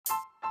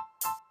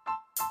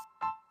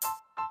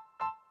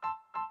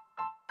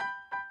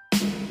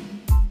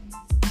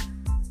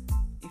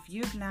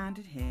you have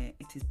landed here,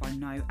 it is by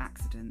no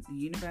accident. The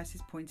universe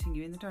is pointing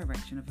you in the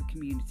direction of a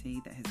community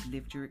that has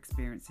lived your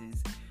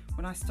experiences.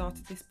 When I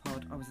started this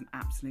pod, I was an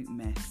absolute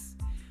mess.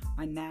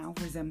 I now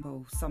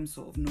resemble some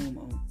sort of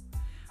normal.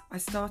 I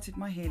started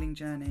my healing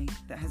journey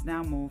that has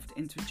now morphed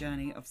into a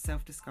journey of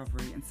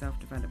self-discovery and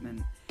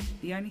self-development.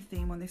 The only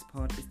theme on this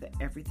pod is that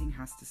everything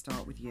has to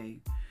start with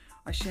you.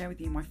 I share with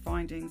you my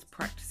findings,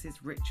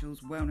 practices, rituals,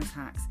 wellness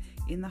hacks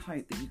in the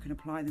hope that you can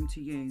apply them to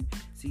you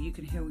so you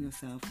can heal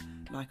yourself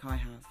like I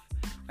have.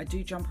 I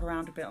do jump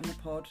around a bit on the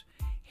pod.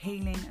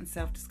 Healing and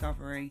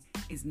self-discovery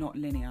is not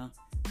linear,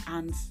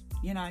 and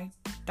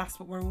that's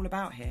what we're all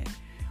about here.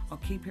 I'll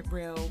keep it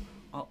real.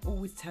 I'll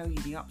always tell you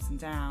the ups and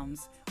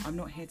downs. I'm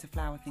not here to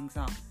flower things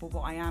up, but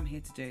what I am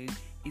here to do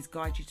is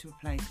guide you to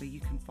a place where you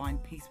can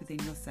find peace within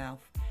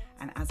yourself,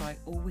 and as I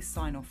always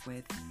sign off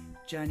with,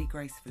 journey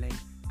gracefully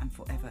and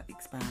forever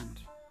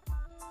expand.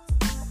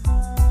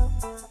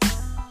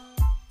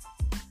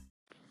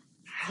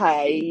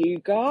 Hey you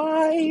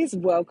guys,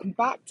 welcome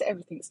back to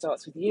Everything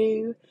Starts With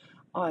You.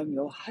 I'm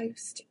your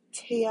host,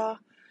 Tia.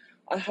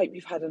 I hope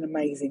you've had an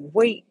amazing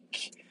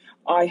week.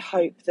 I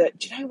hope that,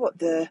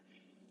 the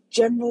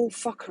general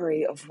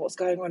fuckery of what's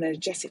going on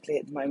energetically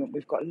at the moment,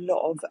 we've got a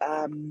lot of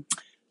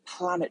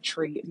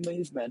planetary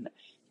movement,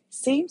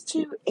 seems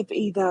to have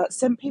either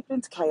sent people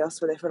into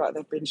chaos where they feel like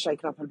they've been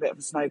shaken up in a bit of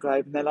a snow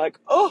globe and they're like,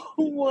 oh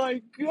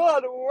my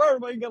God, where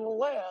am I going to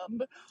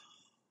land?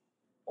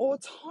 Or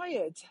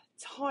tired,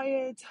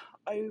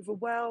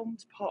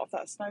 overwhelmed, part of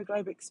that snow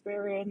globe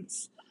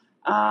experience.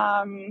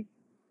 I've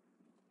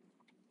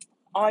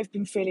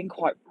been feeling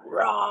quite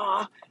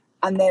raw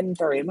and then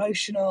very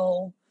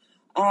emotional.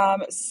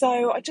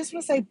 So I just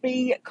want to say,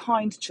 be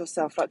kind to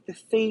yourself. Like the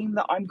theme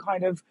that I'm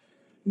kind of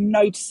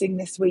noticing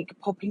this week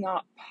popping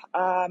up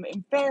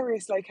in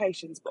various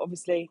locations, but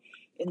obviously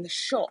in the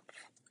shop,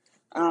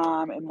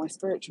 in my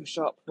spiritual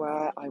shop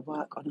where I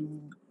work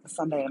on a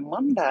Sunday and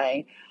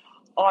Monday,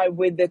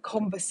 the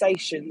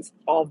conversations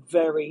are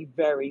very,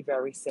 very,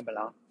 very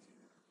similar.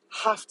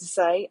 Have to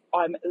say,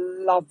 I'm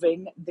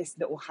loving this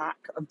little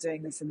hack of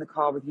doing this in the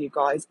car with you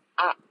guys.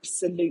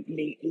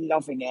 Absolutely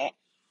loving it.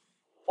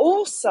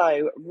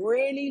 Also,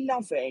 really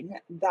loving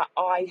that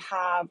I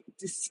have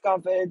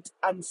discovered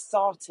and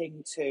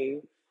starting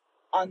to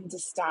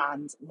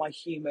understand my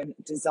human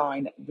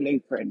design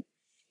blueprint.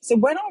 So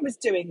when I was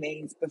doing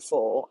these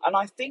before, and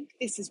I think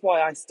this is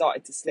why I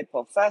started to slip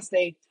off.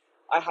 Firstly,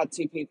 I had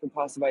two people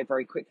pass away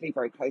very quickly,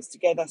 very close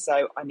together,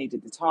 so I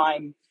needed the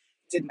time,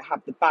 didn't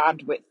have the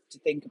bandwidth to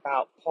think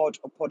about pod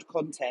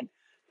content.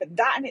 But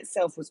that in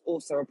itself was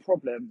also a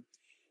problem,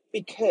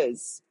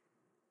 because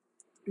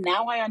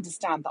now I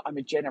understand that I'm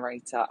a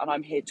generator and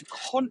I'm here to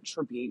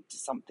contribute to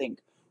something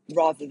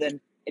rather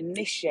than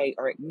initiate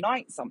or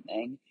ignite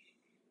something.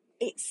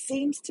 It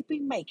seems to be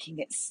making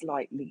it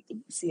slightly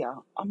easier.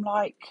 I'm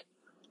like,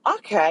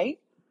 okay,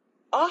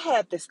 I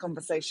heard this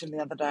conversation the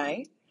other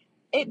day.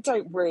 It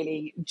don't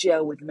really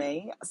gel with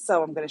me,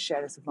 so I'm going to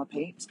share this with my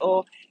peeps.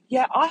 Or,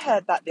 yeah, I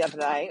heard that the other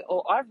day,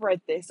 or I've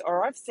read this,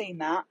 or I've seen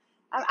that.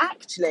 And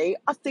actually,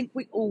 I think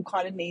we all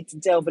kind of need to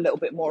delve a little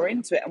bit more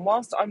into it. And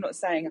whilst I'm not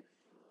saying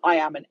I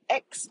am an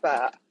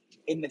expert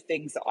in the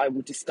things that I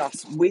will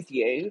discuss with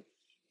you,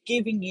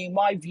 giving you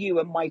my view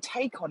and my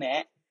take on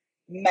it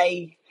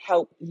may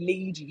help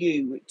lead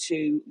you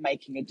to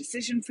making a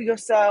decision for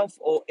yourself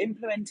or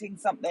implementing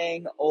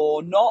something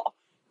or not,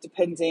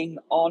 depending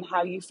on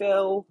how you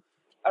feel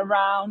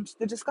around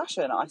the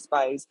discussion, I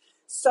suppose.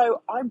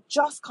 So I'm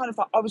just kind of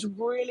like, I was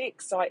really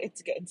excited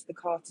to get into the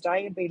car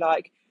today and be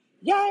like,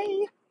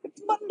 yay,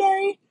 it's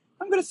Monday.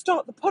 I'm going to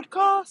start the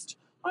podcast.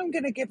 I'm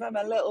going to give them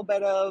a little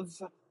bit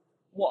of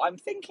what I'm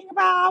thinking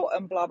about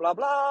and blah, blah,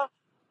 blah.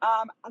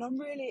 And I'm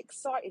really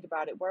excited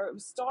about it, where it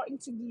was starting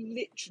to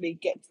literally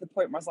get to the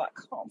point where I was like,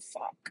 oh,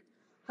 fuck,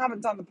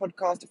 haven't done the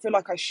podcast. I feel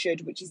like I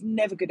should, which is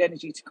never good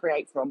energy to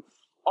create from.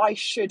 I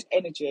should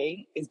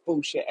energy is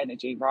bullshit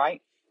energy,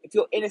 right? If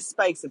you're in a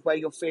space of where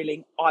you're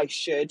feeling I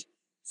should,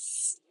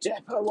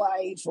 step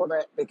away from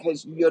it,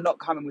 because you're not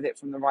coming with it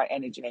from the right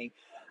energy.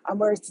 And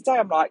whereas today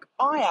I'm like,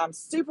 I am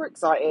super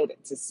excited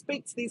to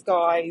speak to these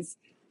guys,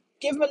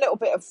 give them a little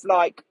bit of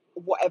like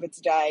whatever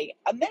today,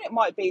 and then it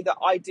might be that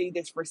I do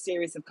this for a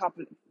series of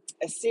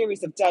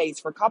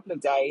days for a couple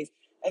of days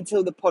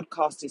until the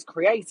podcast is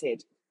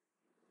created.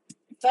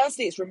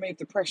 Firstly, it's removed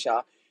the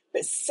pressure,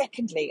 but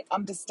secondly,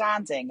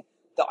 understanding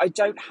that I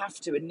don't have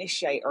to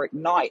initiate or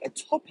ignite a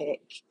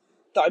topic,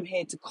 that I'm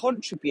here to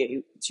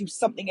contribute to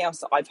something else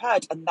that I've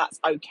heard, and that's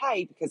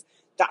okay because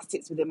that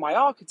sits within my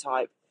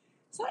archetype.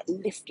 So that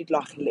lifted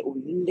like a little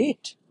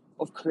lid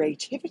of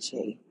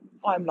creativity.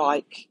 I'm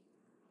like,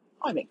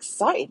 I'm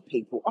excited,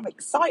 people. I'm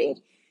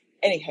excited.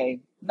 Anywho,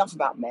 enough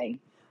about me.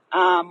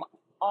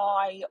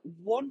 I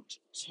want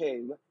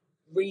to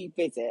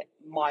revisit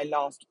my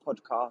last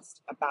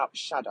podcast about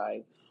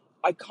shadow.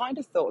 I kind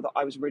of thought that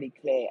I was really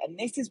clear, and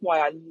this is why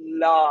I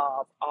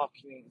love our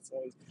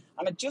community.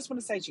 And I just want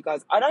to say to you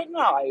guys, I don't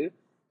know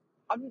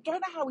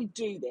how we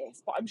do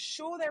this, but I'm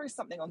sure there is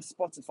something on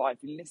Spotify,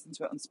 if you listen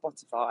to it on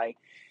Spotify,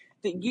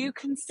 that you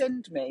can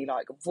send me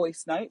like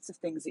voice notes of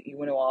things that you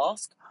want to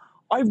ask.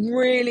 I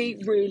really,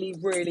 really,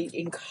 really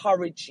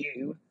encourage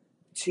you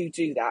to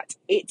do that.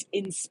 It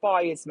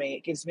inspires me.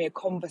 It gives me a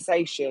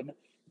conversation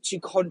to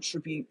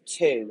contribute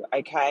to,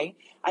 okay?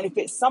 And if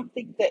it's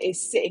something that is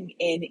sitting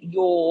in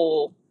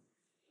your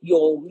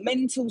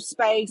mental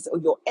space or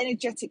your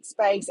energetic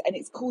space and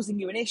it's causing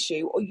you an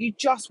issue, or you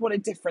just want a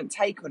different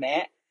take on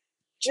it,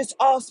 just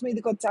ask me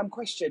the goddamn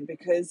question,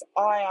 because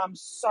I am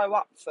so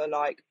up for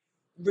like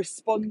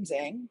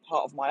responding,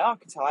 part of my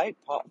archetype,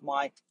 part of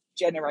my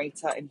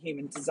generator and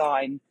human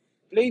design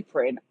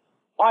blueprint.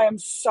 I am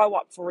so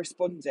up for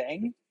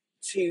responding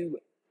to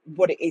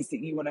what it is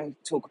that you want to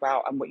talk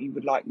about and what you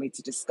would like me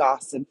to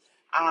discuss, and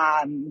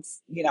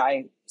you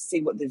know,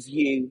 see what the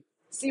view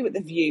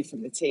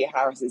from the Tia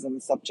Harris is on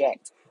the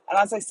subject. And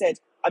as I said,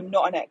 I'm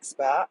not an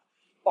expert,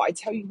 but I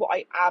tell you what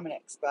I am an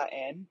expert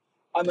in.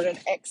 I am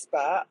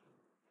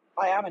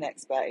an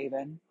expert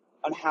even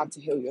on how to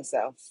heal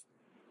yourself.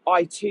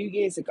 2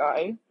 years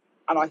ago,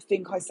 and I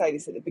think I say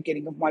this at the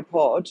beginning of my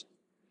pod,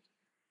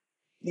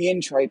 the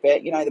intro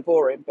bit, you know, the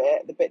boring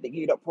bit, the bit that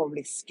you lot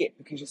probably skip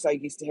because you're so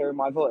used to hearing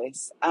my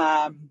voice,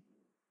 that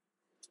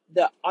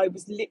I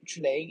was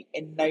literally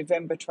in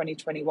November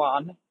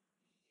 2021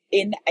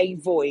 in a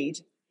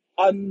void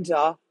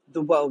under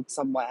the world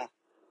somewhere.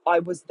 I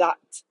was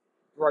that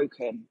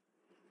broken.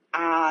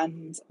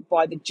 And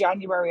by the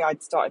January,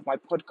 I'd started my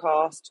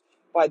podcast.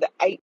 By the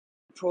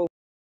April,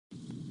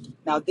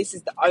 now this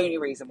is the only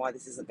reason why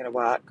this isn't going to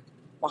work.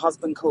 My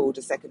husband called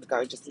a second ago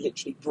and just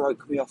literally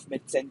broke me off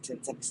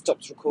mid-sentence and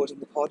stopped recording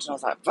the pod. And I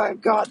was like, for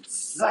God's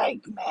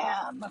sake,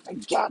 man, for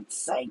God's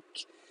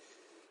sake.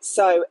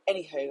 So,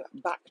 anywho,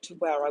 back to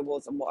where I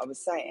was and what I was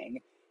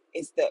saying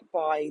is that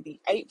by the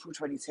April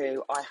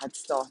 22, I had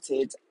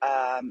started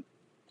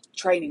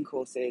training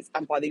courses.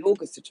 And by the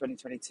August of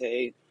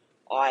 2022,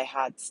 I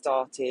had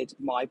started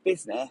my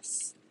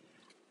business.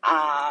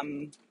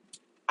 And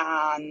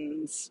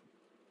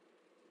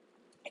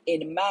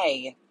in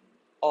May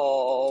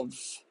of,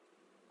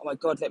 oh my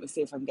God, let me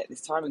see if I can get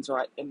this timings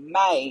right. In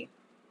May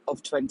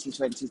of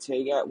 2022,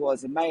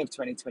 in May of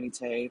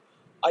 2022,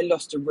 I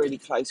lost a really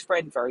close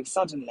friend very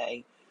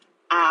suddenly.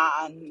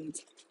 And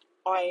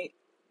I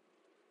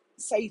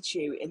say to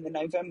you, in the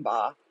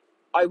November,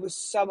 I was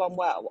so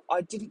unwell.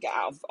 I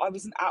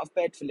wasn't out of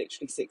bed for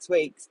literally 6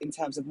 weeks, in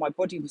terms of my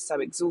body was so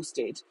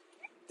exhausted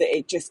that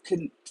it just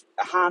couldn't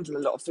handle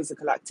a lot of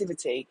physical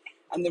activity.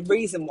 And the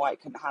reason why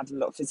it couldn't handle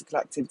a lot of physical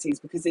activity is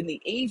because in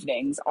the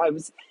evenings I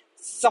was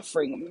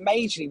suffering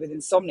majorly with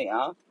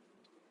insomnia.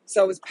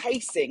 So I was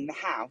pacing the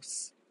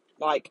house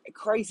like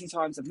crazy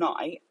times of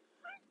night.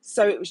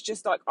 So it was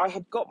just like I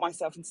had got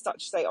myself in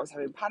such a state. I was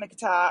having panic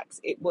attacks.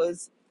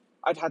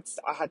 I had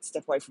to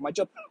step away from my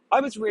job.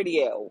 I was really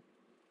ill.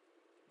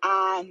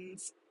 And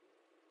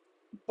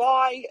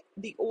by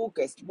the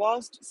August,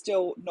 whilst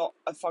still not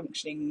a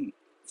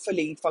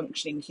fully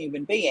functioning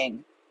human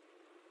being,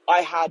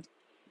 I had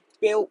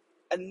built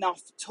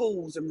enough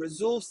tools and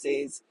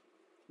resources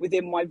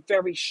within my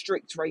very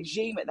strict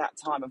regime at that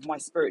time of my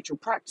spiritual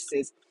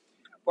practices,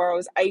 where I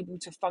was able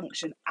to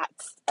function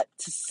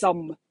to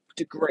some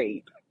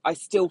degree. I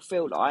still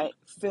feel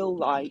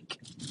like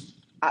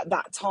at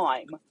that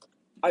time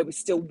I was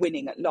still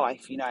winning at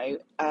life, you know,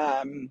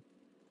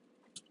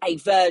 a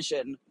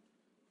version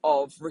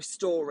of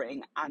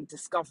restoring and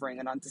discovering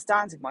and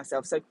understanding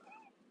myself. So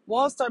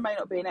whilst I may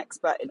not be an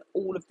expert in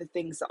all of the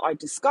things that I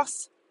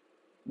discuss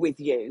with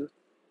you,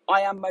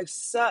 I am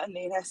most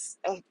certainly an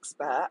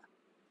expert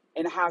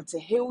in how to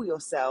heal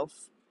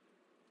yourself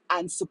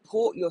and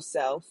support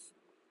yourself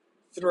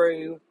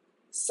through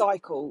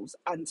cycles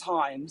and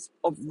times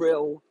of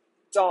real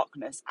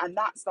darkness. And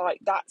that's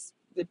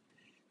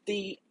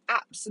the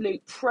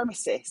absolute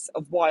premises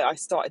of why I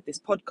started this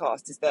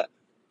podcast, is that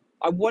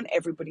I want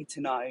everybody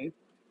to know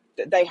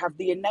that they have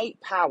the innate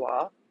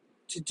power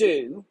to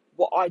do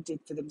what I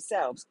did for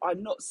themselves.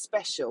 I'm not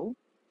special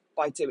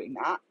by doing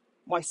that.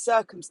 My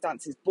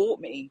circumstances brought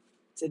me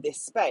to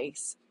this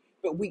space,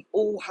 but we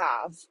all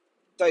have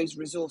those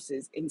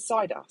resources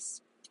inside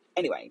us.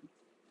 Anyway,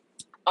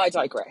 I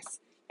digress.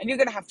 And you're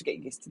going to have to get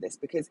used to this,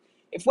 because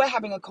if we're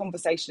having a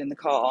conversation in the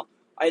car,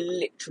 I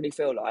literally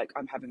feel like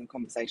I'm having a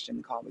conversation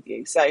in the car with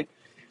you. So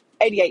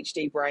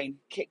ADHD brain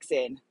kicks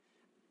in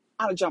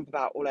and I jump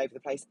about all over the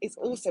place. It's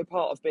also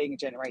part of being a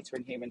generator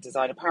in human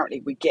design.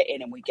 Apparently we get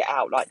in and we get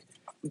out, like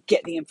we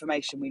get the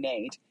information we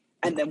need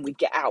and then we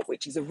get out,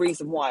 which is a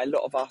reason why a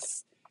lot of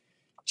us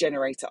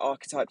generator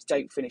archetypes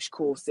don't finish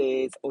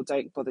courses or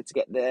don't bother to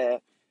get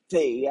the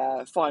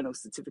final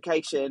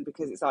certification,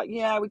 because it's like,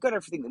 yeah, we've got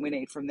everything that we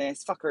need from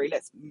this fuckery,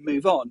 let's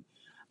move on.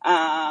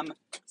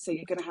 So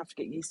you're going to have to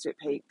get used to it,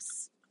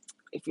 peeps.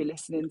 If you're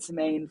listening to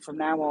me from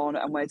now on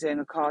and we're doing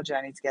a car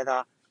journey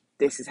together,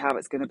 this is how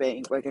it's going to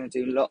be. We're going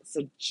to do lots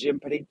of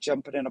jumping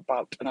and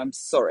about, and I'm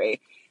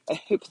sorry. I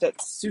hope that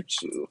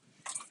suits you.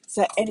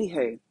 So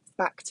anywho,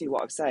 back to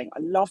what I was saying. I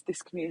love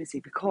this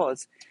community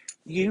because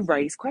you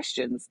raise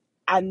questions.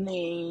 And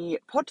the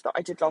pod that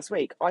I did last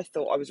week, I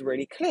thought I was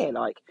really clear.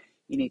 Like,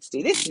 you need to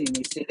do this, and you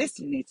need to do this,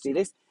 and you need to do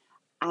this.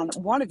 And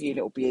one of you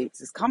little beauts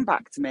has come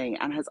back to me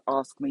and has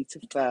asked me to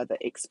further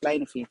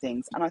explain a few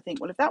things. And I think,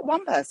 well, if that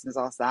one person has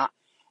asked that,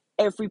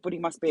 everybody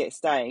must be at a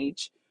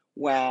stage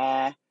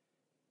where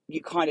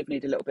you kind of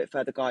need a little bit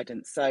further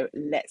guidance. So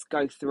let's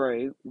go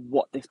through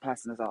what this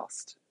person has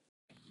asked.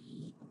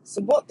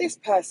 So what this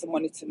person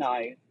wanted to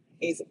know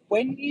is,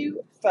 when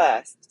you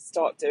first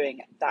start doing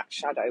that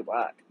shadow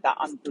work, that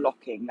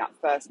unblocking, that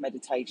first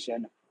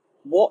meditation,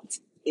 what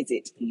is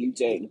it you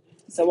do?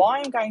 So I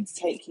am going to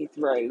take you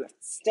through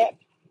step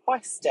by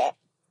step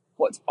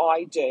what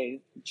I do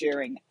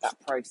during that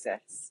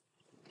process.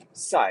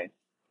 So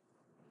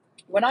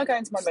when I go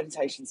into my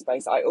meditation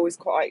space, I always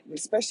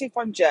especially if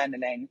I'm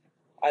journaling,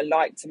 I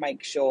like to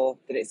make sure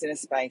that it's in a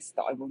space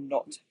that I will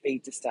not be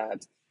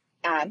disturbed.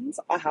 And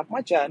I have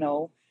my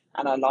journal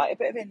and I light a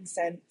bit of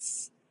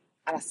incense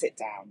and I sit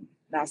down.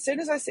 Now, as soon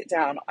as I sit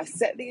down, I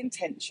set the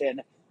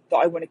intention that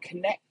I want to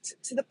connect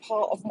to the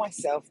part of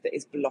myself that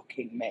is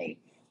blocking me.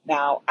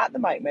 Now, at the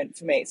moment,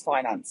 for me, it's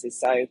finances.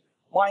 So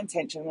my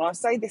intention, and I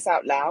say this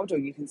out loud, or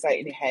you can say it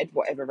in your head,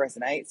 whatever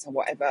resonates and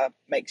whatever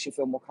makes you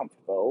feel more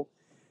comfortable.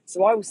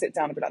 So I will sit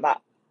down and be like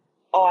that.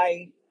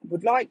 I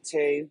would like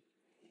to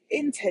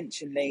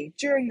intentionally,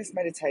 during this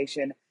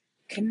meditation,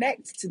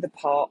 connect to the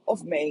part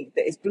of me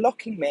that is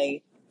blocking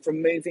me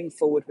from moving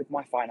forward with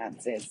my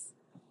finances.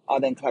 I'll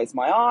then close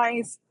my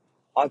eyes.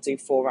 I'll do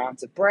 4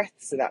 rounds of breath.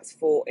 So that's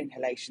 4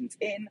 inhalations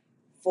in,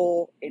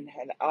 4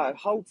 inhale. I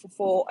hold for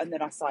 4, and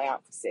then I sigh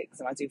out for 6.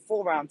 And I do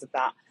 4 rounds of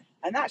that.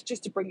 And that's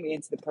just to bring me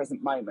into the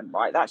present moment,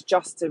 right? That's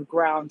just to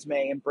ground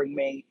me and bring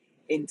me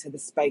into the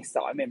space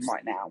that I'm in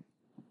right now.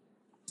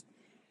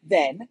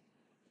 Then,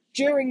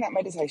 during that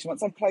meditation,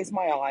 once I've closed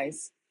my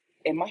eyes,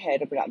 in my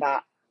head, I'll be like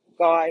that.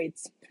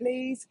 Guides,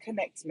 please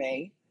connect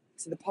me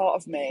to the part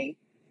of me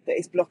that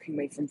is blocking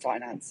me from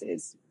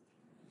finances.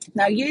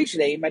 Now,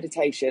 usually in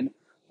meditation,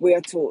 we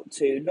are taught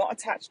to not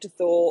attach to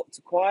thought,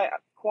 to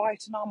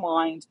quieten our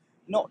mind,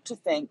 not to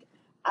think.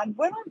 And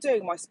when I'm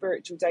doing my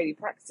spiritual daily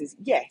practices,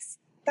 yes,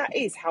 that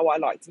is how I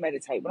like to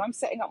meditate. When I'm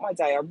setting up my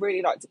day, I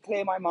really like to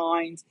clear my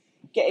mind,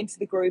 get into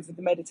the groove of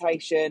the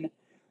meditation.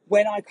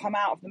 When I come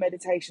out of the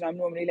meditation, I'm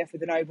normally left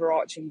with an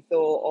overarching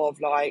thought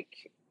of,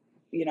 like,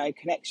 you know,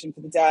 connection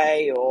for the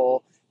day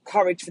or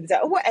courage for the day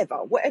or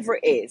whatever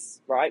it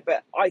is, right?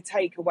 But I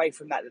take away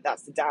from that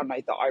that's the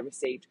download that I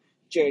received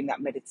during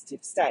that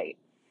meditative state.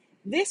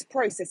 This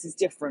process is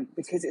different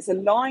because it's a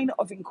line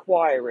of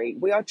inquiry.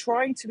 We are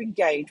trying to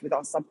engage with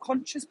our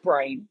subconscious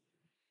brain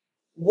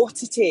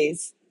what it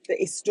is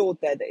that is stored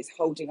there that is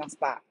holding us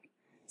back.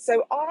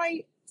 So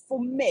for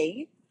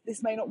me,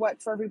 this may not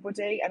work for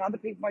everybody, and other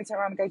people might turn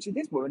around and go to,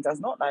 this woman does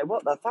not know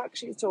what the fuck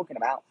she's talking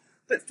about.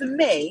 But for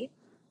me,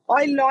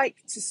 I like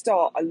to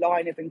start a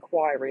line of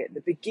inquiry at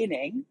the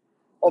beginning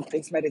of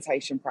this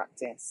meditation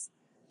practice.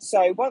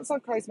 So once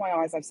I've closed my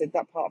eyes, I've said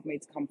that part of me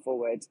to come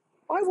forward.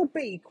 I will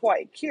be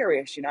quite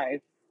curious,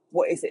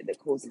 what is it that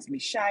causes me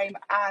shame?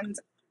 And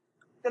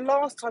the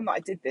last time that I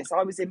did this,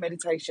 I was in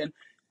meditation.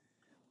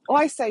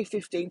 I say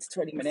 15 to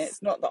 20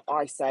 minutes, not that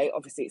I say,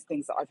 obviously it's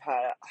things that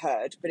I've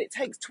heard, but it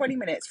takes 20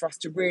 minutes for us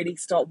to really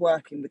start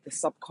working with the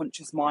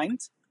subconscious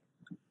mind.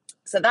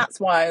 So that's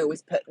why I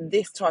always put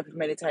this type of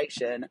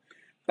meditation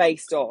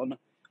based on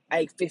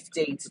a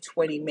 15 to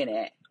 20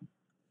 minute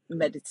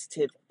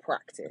meditative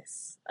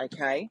practice,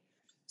 okay?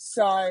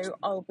 So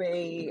I'll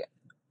be,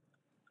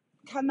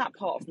 can that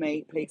part of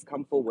me please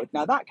come forward?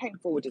 Now that came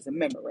forward as a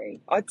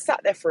memory. I'd sat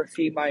there for a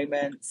few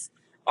moments.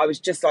 I was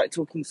just like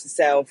talking to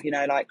self,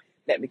 like,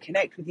 let me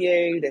connect with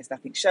you. There's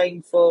nothing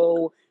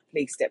shameful.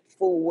 Please step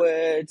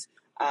forward.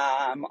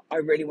 I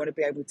really want to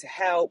be able to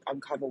help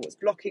uncover what's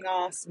blocking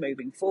us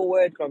moving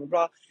forward, blah, blah,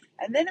 blah.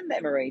 And then a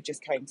memory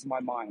just came to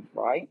my mind,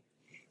 right?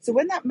 So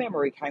when that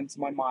memory came to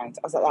my mind,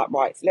 I was like,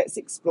 right, let's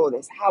explore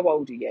this. How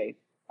old are you?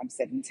 I'm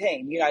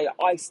 17.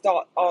 I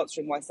start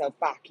answering myself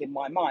back in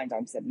my mind.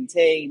 I'm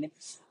 17.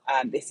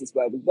 This is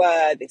where we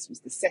were. This was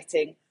the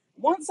setting.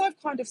 Once I've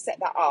kind of set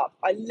that up,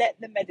 I let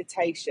the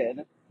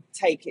meditation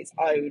take its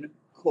own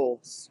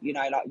course,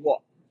 like what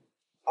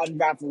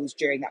unravels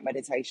during that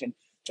meditation.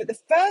 But the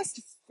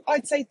first,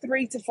 I'd say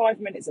 3 to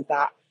 5 minutes of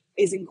that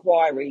is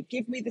inquiry.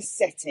 Give me the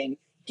setting.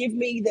 Give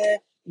me the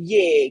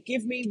year.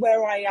 Give me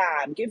where I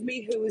am. Give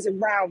me who is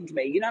around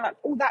me. Like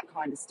all that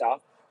kind of stuff.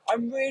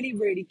 I'm really,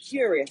 really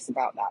curious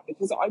about that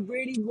because I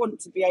really want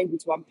to be able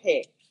to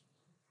unpick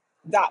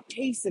that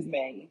piece of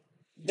me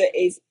that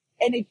is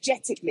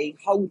energetically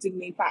holding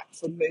me back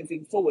from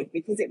moving forward,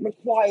 because it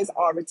requires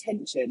our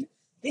attention.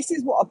 This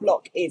is what a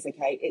block is,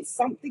 okay? It's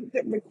something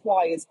that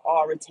requires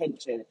our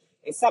attention.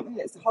 It's something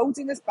that's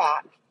holding us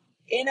back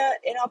in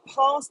a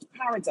past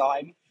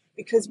paradigm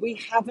because we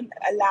haven't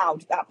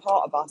allowed that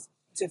part of us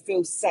to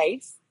feel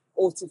safe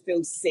or to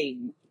feel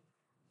seen.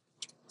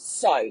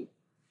 So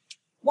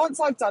once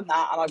I've done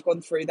that and I've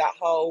gone through that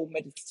whole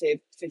meditative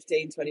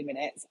 15, 20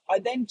 minutes, I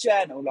then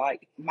journal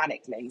like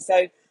manically.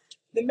 So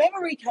the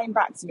memory came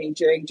back to me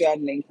during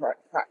journaling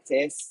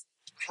practice,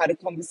 had a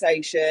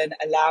conversation,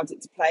 allowed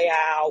it to play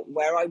out,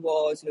 where I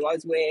was, who I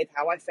was with,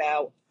 how I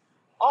felt.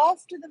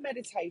 after the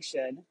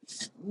meditation,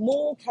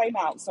 more came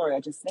out. Sorry, I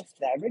just sniffed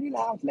there really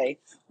loudly.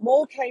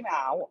 More came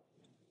out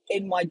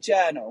in my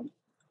journal,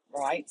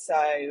 right?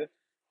 So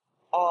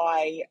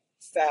I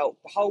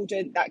felt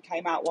beholden. That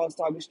came out whilst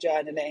I was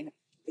journaling.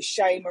 The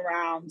shame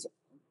around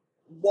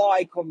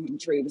why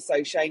Coventry was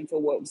so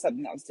shameful. Well, it was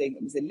something that I was doing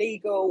that was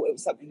illegal. It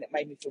was something that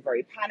made me feel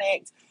very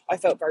panicked. I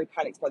felt very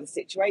panicked by the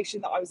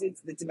situation that I was in.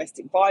 So the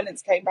domestic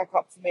violence came back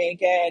up for me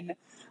again.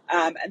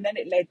 And then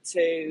it led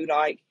to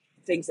like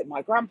things that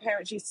my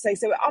grandparents used to say.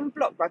 So it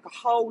unblocked like a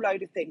whole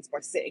load of things by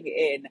sitting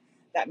in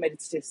that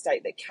meditative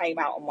state that came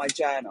out on my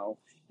journal.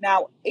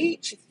 Now,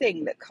 each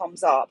thing that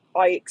comes up,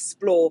 I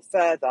explore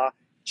further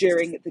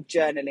during the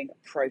journaling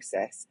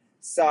process.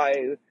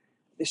 So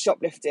the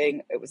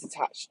shoplifting, it was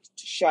attached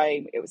to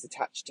shame, it was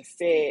attached to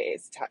fear,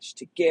 it's attached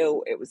to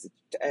guilt, it was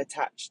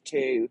attached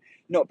to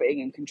not being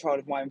in control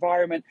of my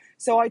environment.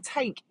 So I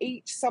take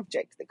each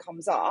subject that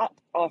comes up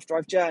after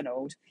I've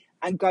journaled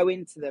and go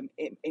into them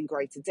in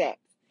greater depth.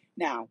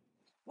 Now,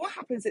 what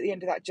happens at the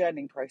end of that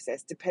journaling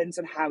process depends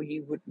on how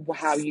you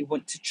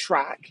want to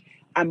track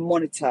and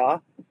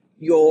monitor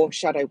your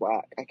shadow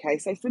work. Okay,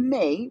 so for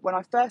me, when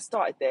I first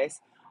started this,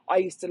 I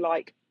used to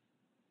like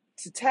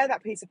to tear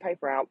that piece of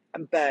paper out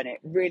and burn it,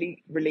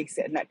 really release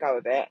it and let go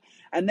of it.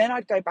 And then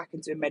I'd go back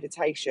into a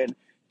meditation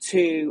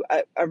to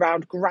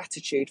around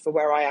gratitude for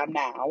where I am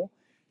now,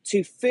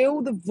 to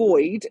fill the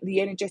void,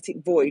 the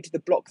energetic void, the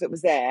block that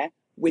was there,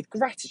 with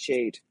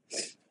gratitude.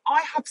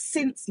 I have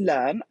since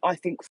learned, I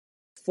think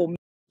for me,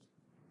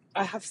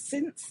 I have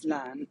since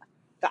learned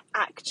that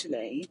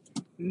actually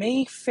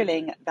me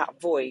filling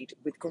that void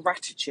with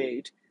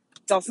gratitude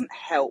doesn't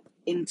help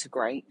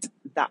integrate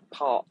that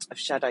part of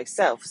shadow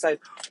self. So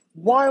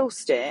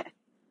whilst it,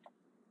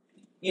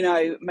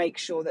 make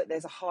sure that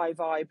there's a high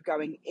vibe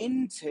going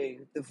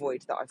into the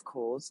void that I've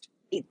caused,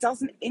 it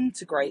doesn't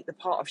integrate the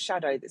part of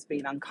shadow that's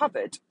been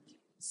uncovered.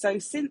 So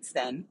since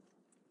then,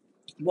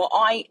 what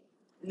I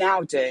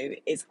now do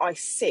is I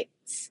sit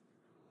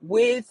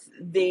with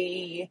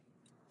the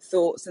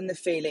thoughts and the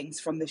feelings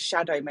from the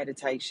shadow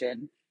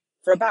meditation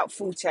for about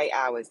 48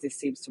 hours. This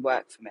seems to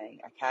work for me,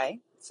 okay?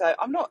 So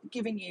I'm not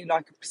giving you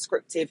like a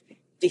prescriptive,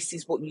 this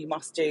is what you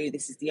must do,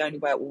 this is the only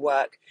way it will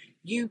work.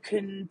 You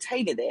can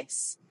tailor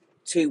this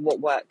to what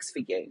works for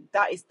you.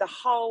 That is the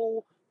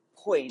whole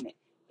point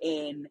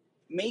in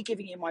me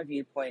giving you my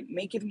viewpoint,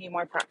 me giving you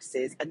my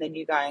practices, and then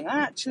you going,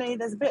 actually,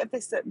 there's a bit of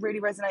this that really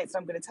resonates, so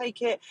I'm going to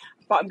take it,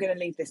 but I'm going to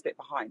leave this bit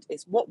behind.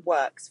 It's what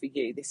works for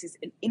you. This is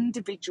an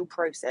individual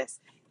process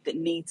that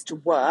needs to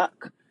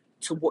work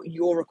to what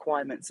your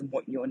requirements and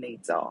what your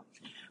needs are.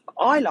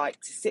 I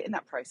like to sit in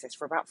that process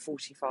for about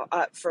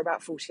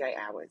 48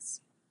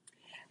 hours.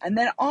 And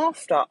then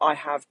after I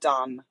have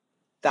done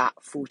that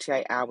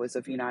 48 hours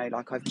of,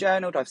 like I've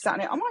journaled, I've sat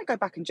in it, I might go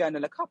back and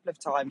journal a couple of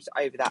times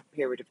over that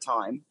period of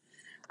time.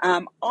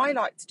 I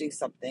like to do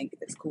something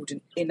that's called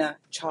an inner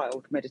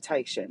child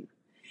meditation.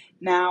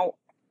 Now,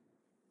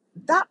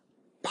 that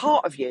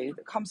part of you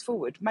that comes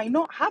forward may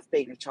not have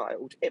been a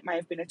child. It may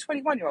have been a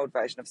 21-year-old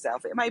version of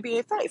self. It may be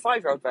a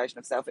 35-year-old version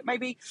of self. It may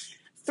be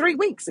 3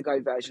 weeks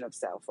ago version of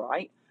self,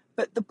 right?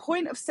 But the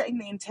point of setting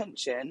the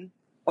intention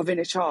of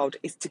inner child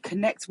is to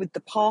connect with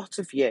the part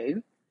of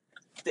you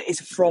that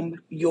is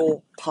from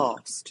your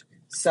past.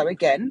 So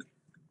again,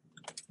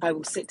 I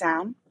will sit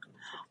down,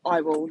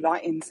 I will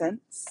light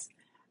incense.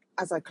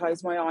 As I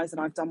close my eyes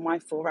and I've done my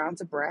 4 rounds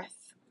of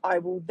breath, I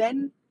will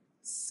then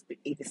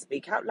either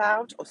speak out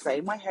loud or say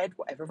in my head,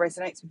 whatever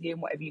resonates with you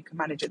and whatever you can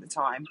manage at the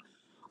time.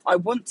 I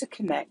want to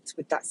connect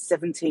with that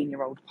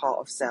 17-year-old part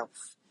of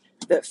self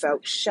that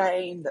felt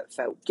shame, that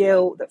felt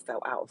guilt, that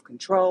felt out of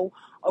control.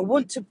 I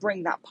want to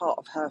bring that part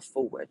of her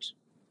forward.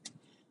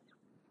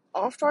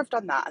 After I've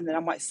done that, and then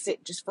I might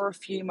sit just for a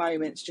few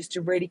moments just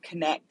to really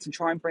connect and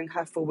try and bring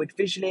her forward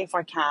visually if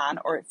I can,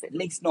 or if at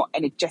least not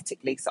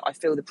energetically, so I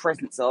feel the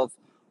presence of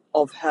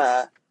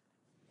her,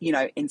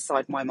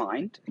 inside my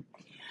mind.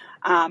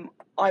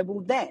 I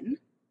will then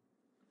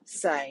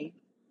say,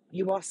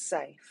 you are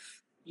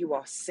safe, you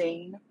are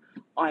seen,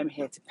 I'm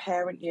here to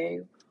parent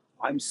you,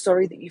 I'm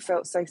sorry that you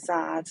felt so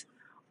sad,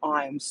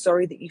 I'm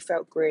sorry that you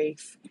felt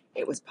grief,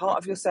 it was part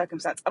of your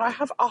circumstance. And I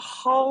have a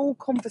whole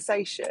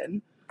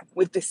conversation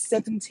with the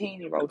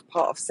 17-year-old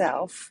part of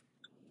self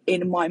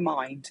in my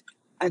mind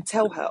and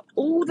tell her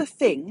all the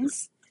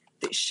things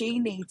that she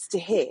needs to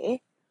hear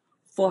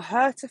for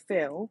her to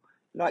feel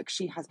like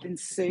she has been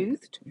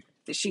soothed,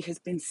 that she has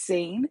been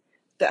seen,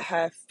 that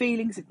her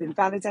feelings have been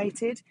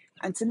validated,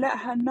 and to let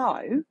her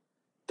know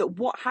that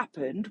what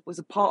happened was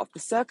a part of the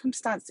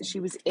circumstance that she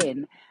was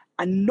in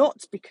and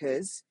not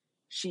because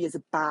she is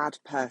a bad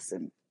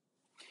person.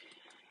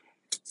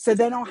 So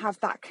then I'll have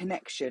that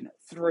connection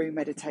through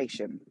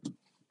meditation.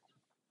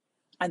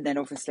 And then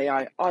obviously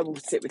I will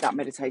sit with that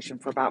meditation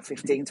for about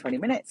 15, 20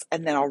 minutes,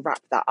 and then I'll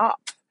wrap that up.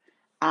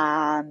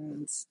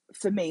 And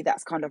for me,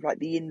 that's kind of like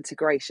the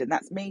integration.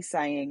 That's me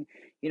saying,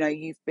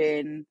 you've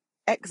been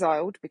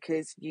exiled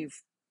because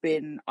you've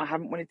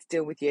haven't wanted to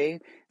deal with you.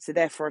 So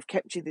therefore I've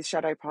kept you the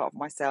shadow part of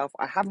myself.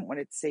 I haven't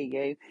wanted to see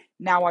you.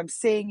 Now I'm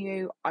seeing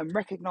you, I'm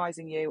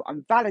recognizing you,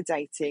 I'm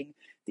validating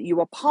that you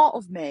are part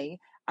of me,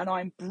 and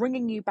I'm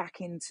bringing you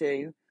back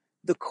into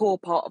the core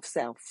part of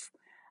self.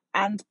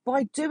 And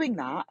by doing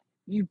that,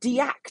 you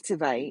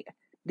deactivate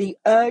the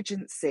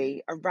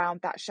urgency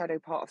around that shadow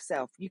part of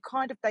self.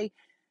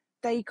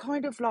 They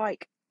kind of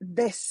like,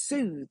 they're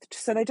soothed,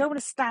 so they don't want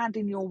to stand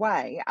in your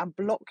way and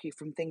block you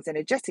from things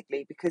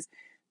energetically, because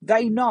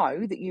they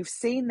know that you've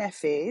seen their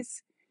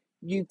fears,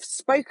 you've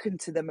spoken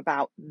to them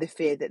about the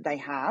fear that they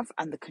have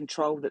and the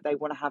control that they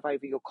want to have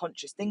over your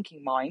conscious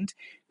thinking mind,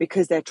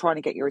 because they're trying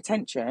to get your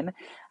attention,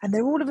 and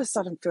they all of a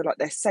sudden feel like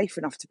they're safe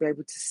enough to be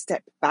able to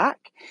step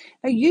back.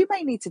 Now you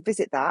may need to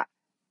visit that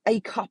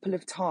a couple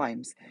of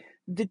times.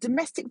 The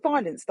domestic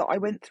violence that I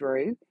went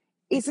through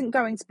isn't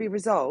going to be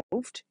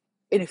resolved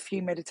in a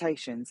few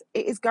meditations.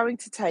 It is going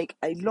to take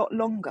a lot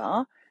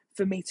longer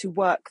for me to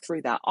work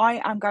through that.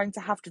 I am going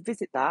to have to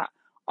visit that,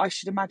 I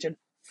should imagine,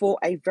 for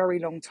a very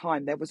long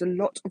time. There was a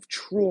lot of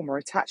trauma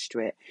attached to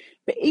it.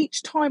 But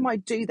each time I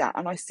do that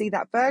and I see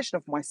that version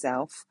of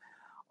myself,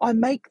 I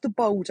make the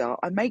boulder,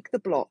 I make the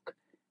block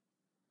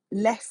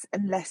less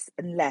and less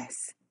and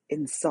less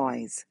in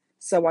size.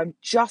 So I'm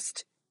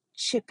just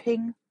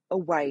chipping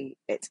away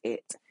at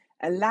it,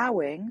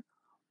 allowing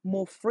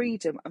more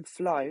freedom and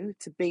flow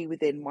to be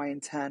within my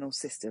internal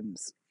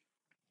systems.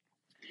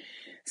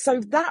 So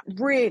that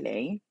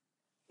really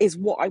is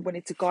what I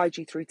wanted to guide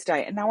you through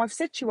today. And now I've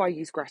said to you, I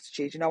use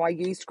gratitude. I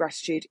used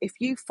gratitude. If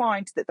you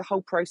find that the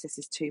whole process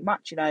is too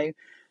much,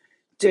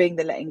 doing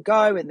the letting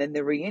go and then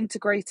the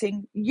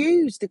reintegrating,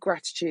 use the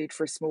gratitude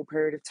for a small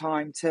period of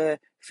time to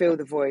fill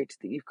the void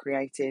that you've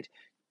created.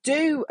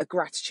 Do a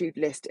gratitude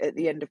list at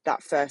the end of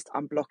that first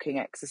unblocking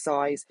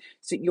exercise,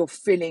 so you're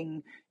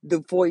filling the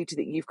void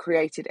that you've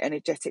created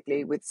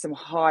energetically with some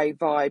high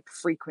vibe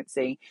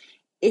frequency.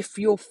 If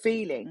you're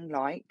feeling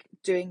like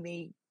doing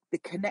the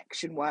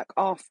connection work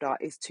after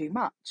is too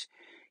much,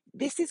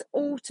 this is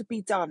all to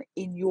be done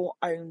in your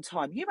own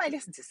time. You may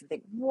listen to this and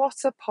think, what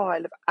a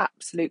pile of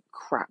absolute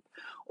crap.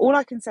 All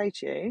I can say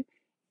to you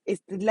is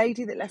the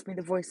lady that left me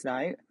the voice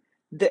note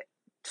that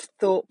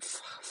thought,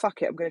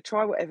 fuck it, I'm going to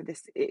try whatever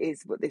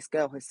what this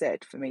girl has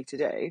said for me to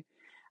do.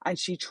 And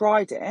she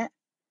tried it.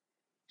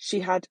 She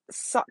had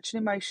such an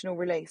emotional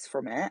release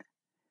from it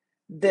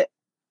that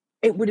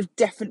it would have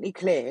definitely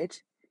cleared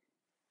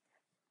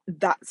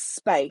that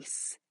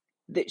space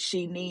that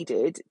she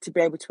needed to be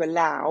able to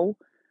allow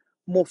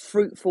more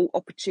fruitful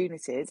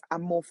opportunities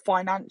and more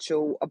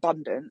financial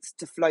abundance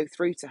to flow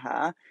through to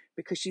her,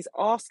 because she's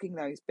asking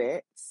those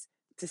bits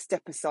to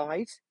step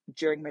aside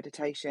during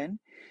meditation.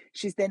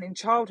 She's then in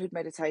childhood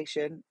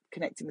meditation,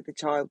 connecting with the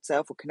child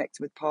self or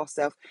connecting with past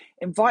self,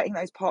 inviting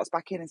those parts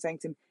back in and saying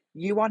to them,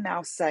 you are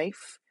now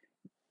safe.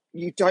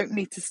 You don't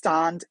need to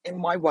stand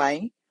in my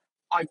way.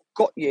 I've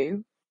got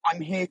you. I'm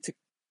here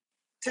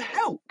to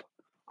help.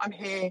 I'm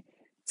here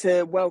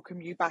to welcome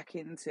you back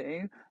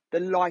into the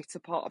lighter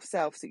part of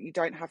self, so you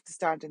don't have to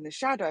stand in the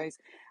shadows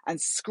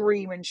and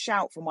scream and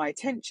shout for my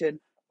attention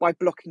by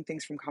blocking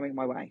things from coming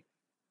my way.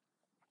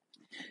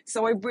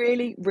 So I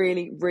really,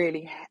 really,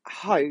 really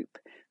hope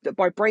that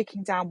by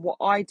breaking down what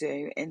I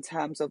do in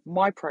terms of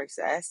my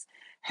process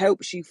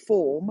helps you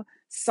form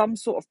some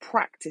sort of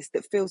practice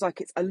that feels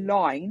like it's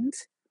aligned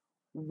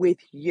with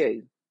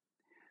you.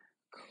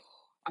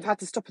 I've had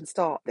to stop and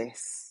start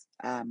this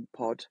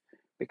pod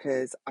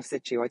because I've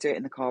said to you, I do it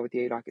in the car with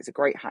you. Like, it's a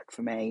great hack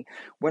for me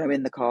when I'm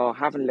in the car,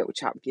 having a little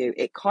chat with you.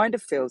 It kind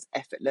of feels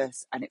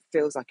effortless and it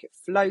feels like it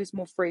flows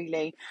more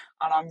freely.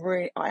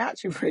 And I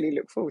actually really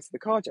look forward to the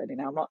car journey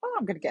now. I'm like, oh,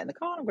 I'm going to get in the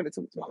car and I'm going to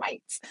talk to my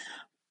mates.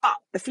 But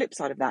the flip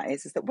side of that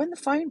is that when the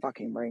phone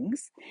fucking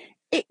rings,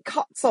 it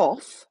cuts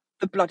off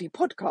the bloody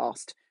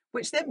podcast,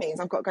 which then means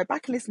I've got to go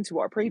back and listen to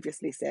what I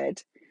previously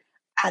said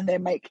and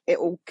then make it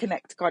all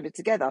connect kind of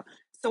together.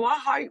 So I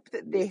hope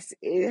that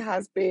it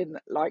has been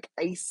like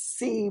a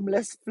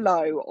seamless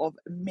flow of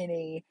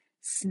mini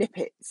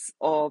snippets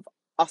of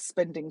us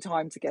spending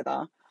time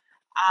together.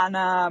 And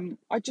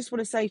I just want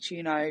to say to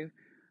you,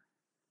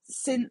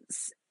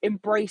 since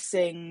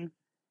embracing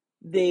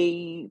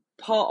the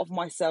part of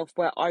myself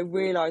where I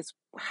realise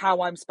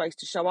how I'm supposed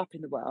to show up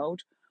in the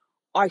world,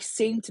 I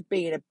seem to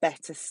be in a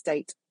better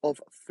state of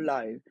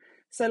flow.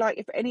 So, like,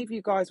 if any of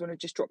you guys want to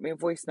just drop me a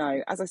voice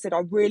note, as I said, I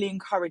really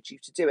encourage you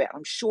to do it.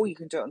 I'm sure you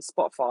can do it on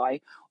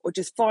Spotify, or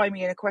just find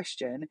me in a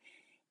question.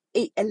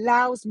 It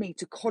allows me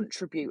to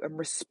contribute and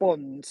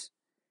respond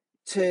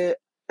to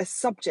a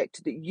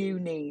subject that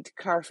you need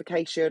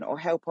clarification or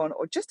help on,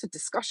 or just a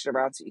discussion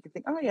around, so you can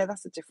think, oh yeah,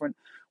 that's a different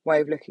way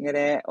of looking at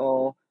it,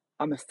 or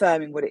I'm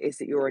affirming what it is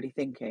that you're already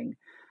thinking.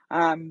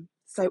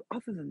 So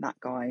other than that,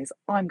 guys,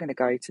 I'm going to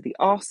go to the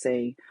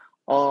RC,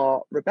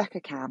 our Rebecca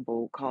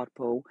Campbell card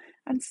pool,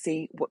 and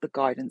see what the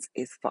guidance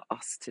is for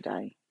us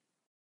today.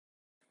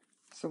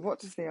 So what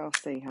does the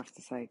RC have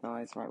to say,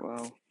 guys? Right,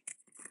 well,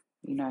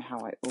 you know how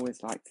I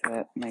always like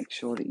to make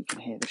sure that you can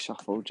hear the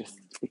shuffle, just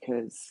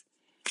because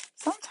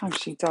sometimes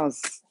she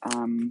does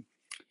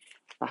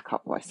back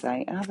up what I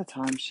say. And other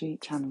times she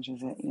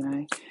challenges it, you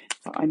know.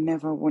 But I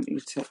never want you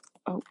to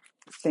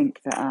think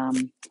that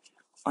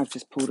I've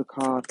just pulled a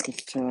card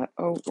just to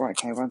right,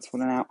 okay, one's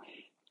fallen out,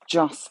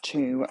 just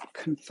to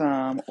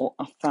confirm or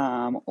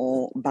affirm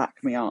or back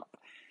me up.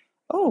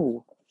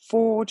 Oh,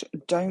 forge,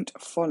 don't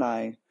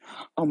follow.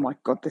 Oh my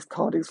God, this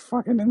card is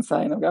fucking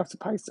insane. I'm going to have to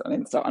post it on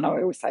Insta. I know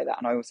I always say that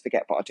and I always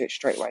forget, but I'll do it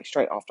straight away,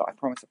 straight after. I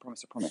promise, I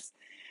promise, I promise.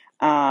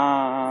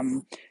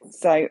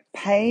 So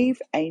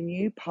pave a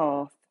new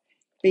path,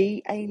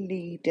 be a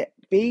leader,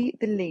 be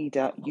the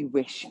leader you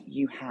wish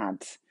you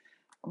had.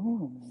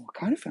 Oh, I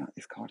kind of feel like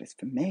this card is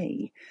for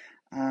me.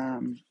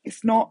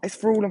 It's not, it's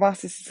for all of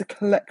us. This is a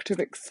collective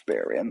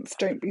experience.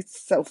 Don't be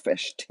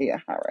selfish,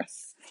 Tia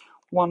Harris.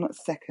 1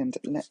 second,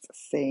 let's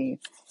see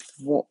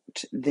what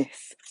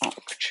this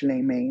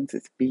actually means.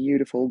 It's a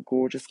beautiful,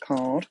 gorgeous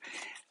card.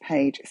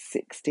 Page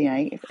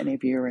 68, if any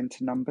of you are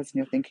into numbers and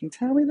you're thinking,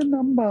 tell me the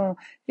number.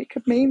 It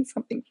could mean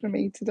something for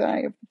me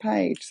today of the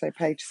page. So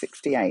page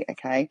 68,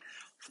 okay.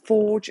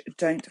 Forge,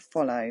 don't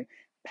follow.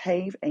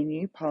 Pave a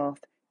new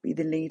path. Be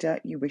the leader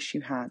you wish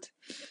you had.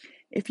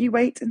 If you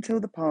wait until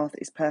the path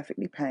is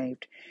perfectly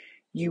paved,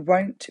 you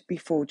won't be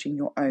forging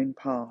your own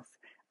path,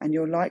 and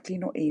you'll likely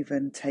not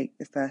even take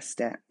the first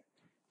step.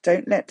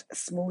 Don't let a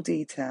small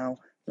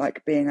detail,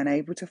 like being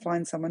unable to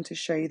find someone to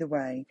show you the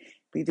way,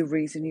 be the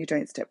reason you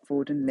don't step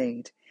forward and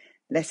lead.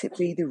 Let it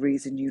be the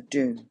reason you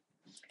do.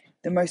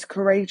 The most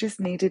courageous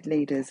needed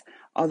leaders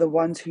are the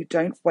ones who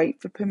don't wait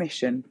for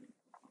permission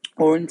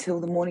or until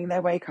the morning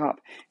they wake up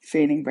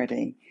feeling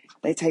ready.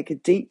 They take a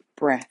deep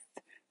breath,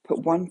 put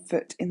one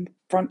foot in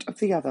front of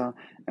the other,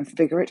 and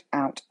figure it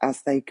out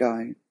as they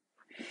go.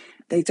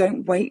 They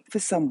don't wait for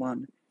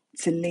someone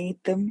to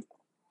lead them,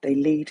 they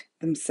lead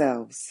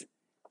themselves.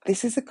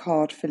 This is a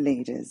card for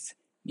leaders.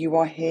 You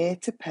are here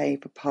to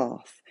pave a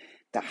path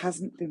that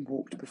hasn't been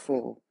walked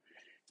before,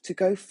 to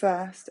go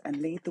first and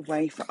lead the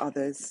way for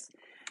others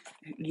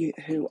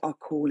who are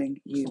calling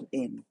you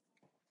in.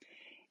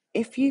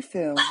 If you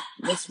feel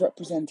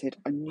misrepresented,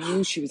 I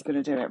knew she was going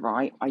to do it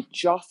right. I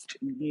just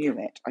knew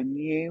it. I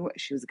knew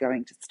she was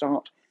going to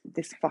start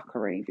this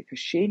fuckery because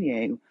she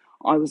knew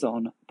I was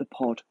on the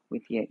pod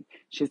with you.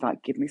 She's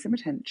like, give me some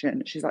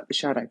attention. She's like the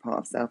shadow part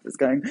of self that's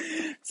going,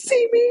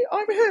 see me,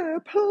 I'm here,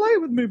 play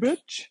with me,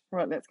 bitch.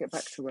 Right, let's get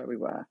back to where we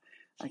were.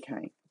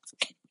 Okay.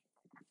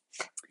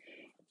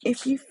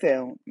 If you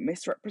feel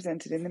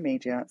misrepresented in the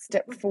media,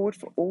 step forward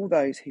for all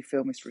those who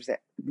feel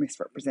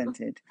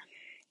misrepresented.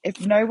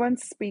 If no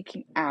one's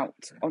speaking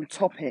out on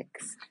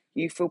topics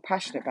you feel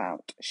passionate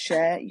about,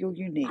 share your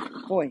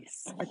unique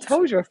voice. I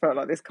told you I felt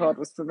like this card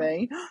was for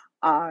me.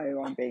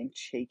 Oh, I'm being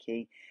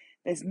cheeky.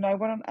 There's no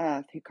one on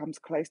earth who comes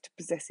close to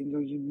possessing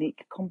your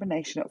unique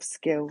combination of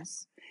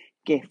skills,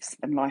 gifts,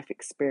 and life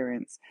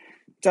experience.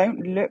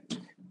 Don't look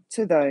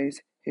to those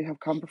who have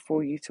come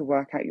before you to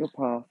work out your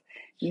path.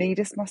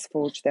 Leaders must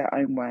forge their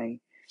own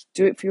way.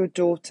 Do it for your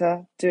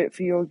daughter. Do it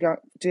for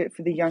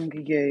the younger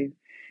you.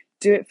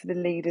 Do it for the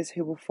leaders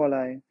who will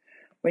follow.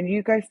 When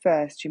you go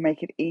first, you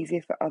make it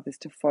easier for others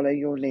to follow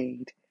your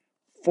lead.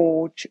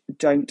 Forge,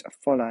 don't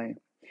follow.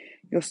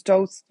 Your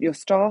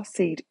star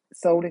seed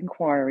soul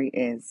inquiry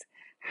is,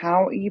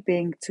 how are you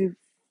being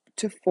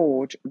to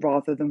forge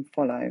rather than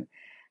follow?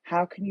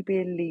 How can you be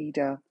a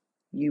leader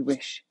you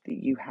wish that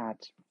you had?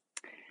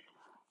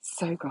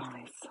 So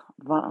guys,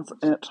 that's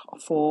it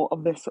for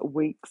this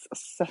week's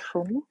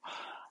session.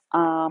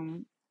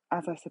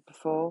 As I said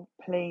before,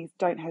 please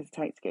don't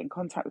hesitate to get in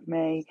contact with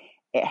me.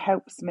 It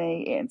helps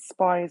me, it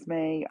inspires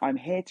me. I'm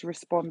here to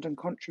respond and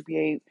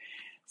contribute.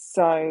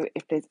 So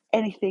if there's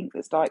anything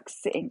that's like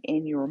sitting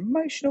in your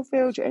emotional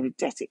field, your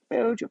energetic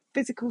field, your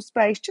physical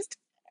space, just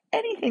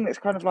anything that's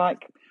kind of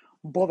like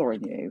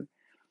bothering you,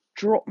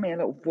 drop me a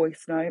little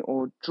voice note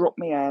or drop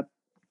me a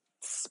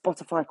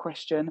Spotify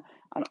question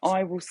and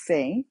I will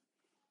see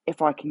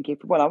if I can give,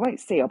 well, I won't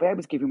see, I'll be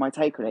able to give you my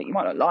take on it. You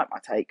might not like my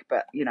take,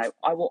 but, you know,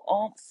 I will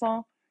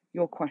answer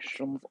your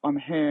questions. I'm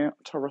here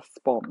to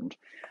respond.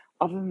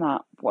 Other than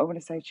that, what I want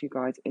to say to you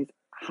guys is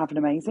have an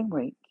amazing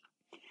week.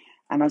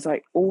 And as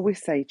I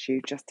always say to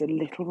you, just a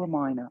little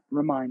reminder,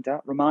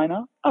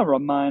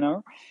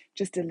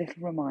 just a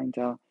little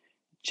reminder,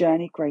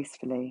 journey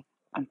gracefully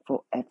and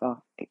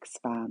forever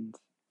expand.